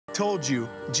told you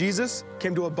Jesus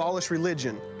came to abolish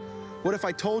religion? What if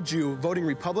I told you voting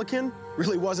Republican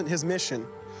really wasn't his mission?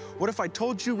 What if I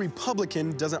told you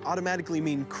Republican doesn't automatically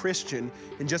mean Christian,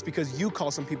 and just because you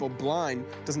call some people blind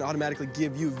doesn't automatically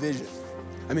give you vision?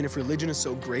 I mean, if religion is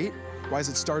so great, why has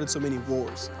it started so many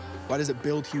wars? Why does it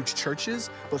build huge churches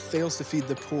but fails to feed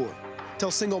the poor?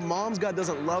 Tell single moms God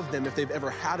doesn't love them if they've ever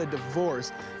had a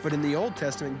divorce, but in the Old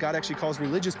Testament, God actually calls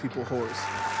religious people whores.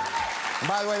 And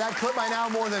by the way, that clip by now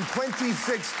more than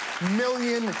 26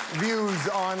 million views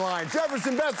online.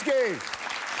 Jefferson Bethke.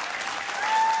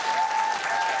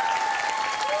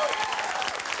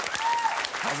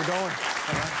 How's it going?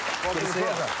 Welcome to the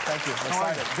program. Thank you. I'm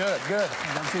excited.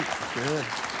 Good.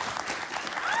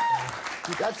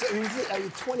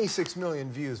 That's 26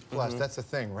 million views plus. That's the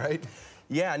thing, right?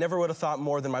 Yeah, I never would have thought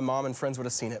more than my mom and friends would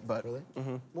have seen it, but... Really?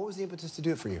 What was the impetus to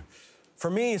do it for you? For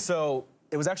me, so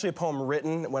it was actually a poem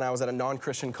written when I was at a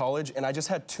non-Christian college, and I just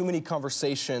had too many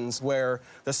conversations where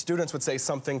the students would say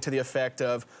something to the effect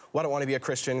of, well, I don't want to be a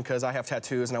Christian because I have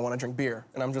tattoos and I want to drink beer.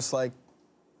 And I'm just like,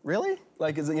 really?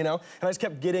 Like, is it, you know? And I just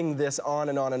kept getting this on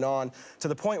and on and on to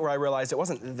the point where I realized it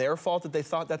wasn't their fault that they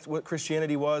thought that's what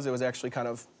Christianity was. It was actually kind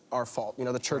of our fault, you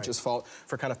know, the church's fault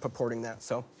for kind of purporting that,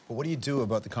 so. But what do you do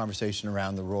about the conversation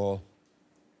around the role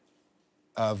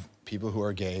of people who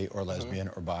are gay or lesbian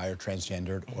or bi or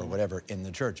transgendered or whatever in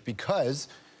the church? Because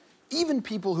even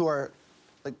people who are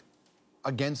like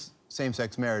against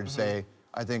same-sex marriage say,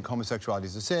 I think homosexuality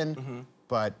is a sin,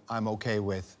 but I'm okay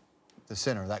with the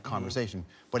sin or that conversation.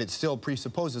 But it still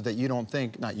presupposes that you don't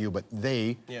think, not you, but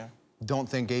they don't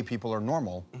think gay people are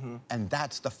normal. And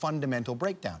that's the fundamental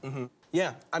breakdown.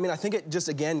 Yeah, I mean, I think it just,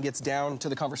 again, gets down to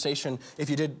the conversation. If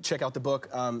you did check out the book,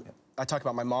 I talk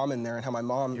about my mom in there and how my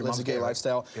mom lives a gay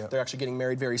lifestyle. They're actually getting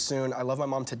married very soon. I love my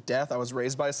mom to death. I was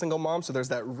raised by a single mom, so there's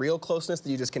that real closeness that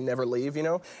you just can never leave, you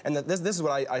know? And this is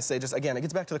what I say, just again, it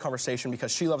gets back to the conversation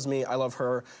because she loves me, I love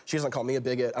her. She doesn't call me a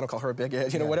bigot, I don't call her a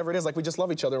bigot, you know, whatever it is, like we just love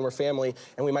each other and we're family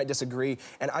and we might disagree.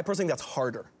 And I personally think that's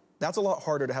harder. That's a lot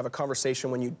harder to have a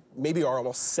conversation when you maybe are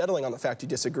almost settling on the fact you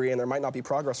disagree and there might not be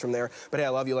progress from there, but hey, I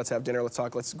love you, let's have dinner, let's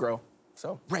talk, let's grow.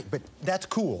 So. Right, but that's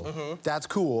cool. That's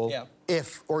cool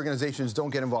if organizations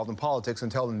don't get involved in politics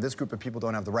and tell them this group of people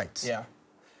don't have the rights.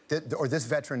 Or this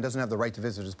veteran doesn't have the right to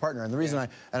visit his partner. And the reason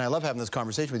I love having this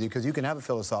conversation with you, because you can have a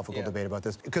philosophical debate about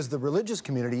this, because the religious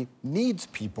community needs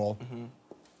people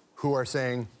who are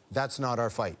saying, that's not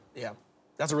our fight. Yeah,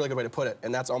 that's a really good way to put it.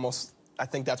 And that's almost, I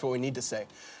think that's what we need to say.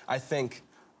 I think,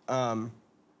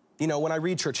 you know, when I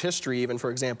read church history, even,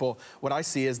 for example, what I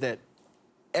see is that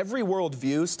every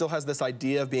worldview still has this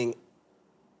idea of being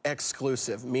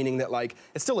exclusive, meaning that, like,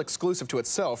 it's still exclusive to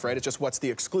itself, right? It's just what's the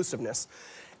exclusiveness.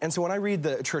 And so when I read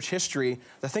the church history,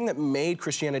 the thing that made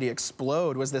Christianity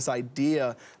explode was this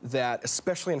idea that,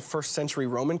 especially in first century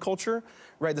Roman culture,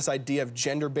 right, this idea of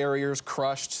gender barriers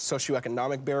crushed,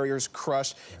 socioeconomic barriers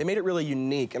crushed, it made it really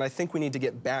unique. And I think we need to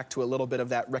get back to a little bit of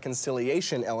that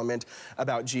reconciliation element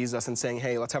about Jesus and saying,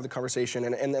 hey, let's have the conversation.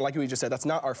 And like we just said, that's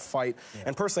not our fight.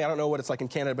 And personally, I don't know what it's like in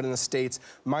Canada, but in the States,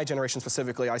 my generation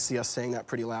specifically, I see us saying that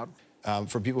pretty loud.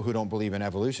 For people who don't believe in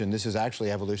evolution, this is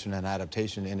actually evolution and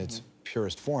adaptation in its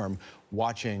purest form,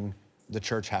 watching the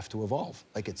church have to evolve.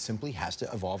 Like, it simply has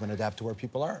to evolve and adapt to where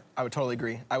people are. I would totally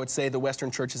agree. I would say the Western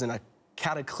church is in a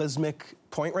cataclysmic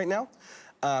point right now.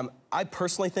 I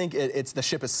personally think the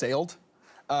ship has sailed.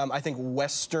 I think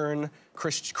Western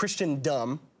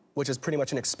Christendom, which is pretty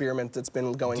much an experiment that's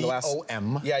been going the last...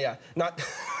 D-O-M. Yeah. Not,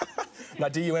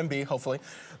 not D-U-M-B, hopefully.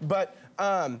 But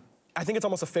I think it's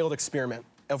almost a failed experiment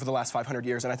over the last 500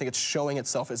 years, and I think it's showing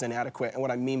itself as inadequate. And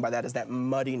what I mean by that is that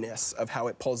muddiness of how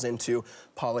it pulls into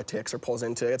politics or pulls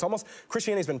into, it's almost,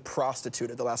 Christianity's been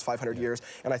prostituted the last 500 years,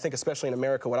 and I think especially in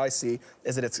America, what I see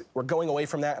is that we're going away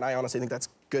from that, and I honestly think that's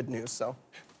good news, so.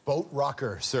 Boat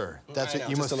rocker, sir. That's it.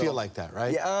 You must feel like that,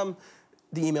 right? Yeah,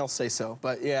 the emails say so,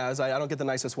 but yeah, I don't get the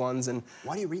nicest ones, and.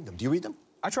 Why do you read them? Do you read them?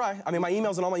 I try. I mean, my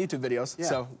email's in all my YouTube videos,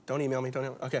 so don't email me,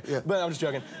 okay. But I'm just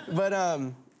joking.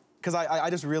 But, because I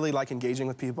just really like engaging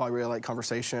with people. I really like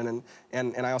conversation,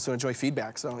 and I also enjoy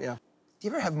feedback, so yeah. Do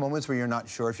you ever have moments where you're not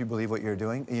sure if you believe what you're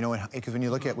doing? You know, because when you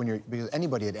look at, because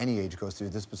anybody at any age goes through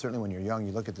this, but certainly when you're young,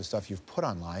 you look at the stuff you've put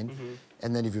online,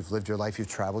 and then if you've lived your life, you've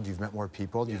traveled, you've met more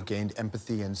people, you've gained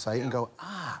empathy, insight, and go,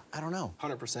 I don't know.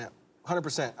 100%.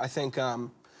 100%. I think,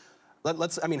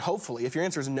 I mean, hopefully, if your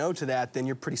answer is no to that, then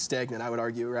you're pretty stagnant, I would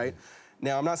argue, right?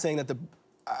 Now, I'm not saying that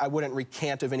I wouldn't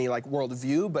recant of any, like,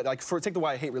 worldview, but, like, take the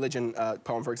Why I Hate Religion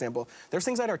poem, for example. There's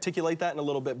things I'd articulate that in a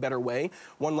little bit better way.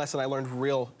 One lesson I learned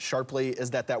real sharply is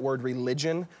that word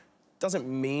religion doesn't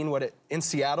mean what in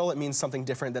Seattle, it means something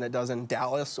different than it does in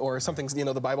Dallas or something, you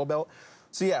know, the Bible Belt.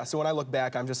 So yeah, so when I look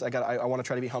back, I want to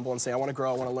try to be humble and say, I want to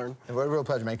grow, I want to learn. And what a real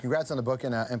pleasure, man. Congrats on the book,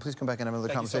 and please come back and have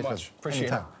another conversation. Thank you so much.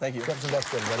 Appreciate it. Thank you. Jefferson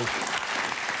Bethke, everybody.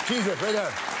 Jesus, right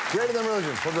there. Greater than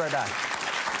religion. We'll be right back.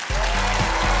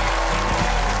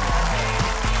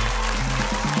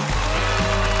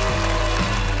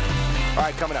 All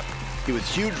right, coming up. He was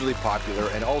hugely popular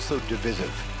and also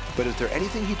divisive. But is there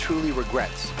anything he truly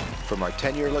regrets? From our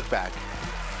 10-year look back,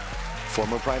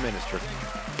 former Prime Minister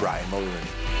Brian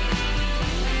Mulroney.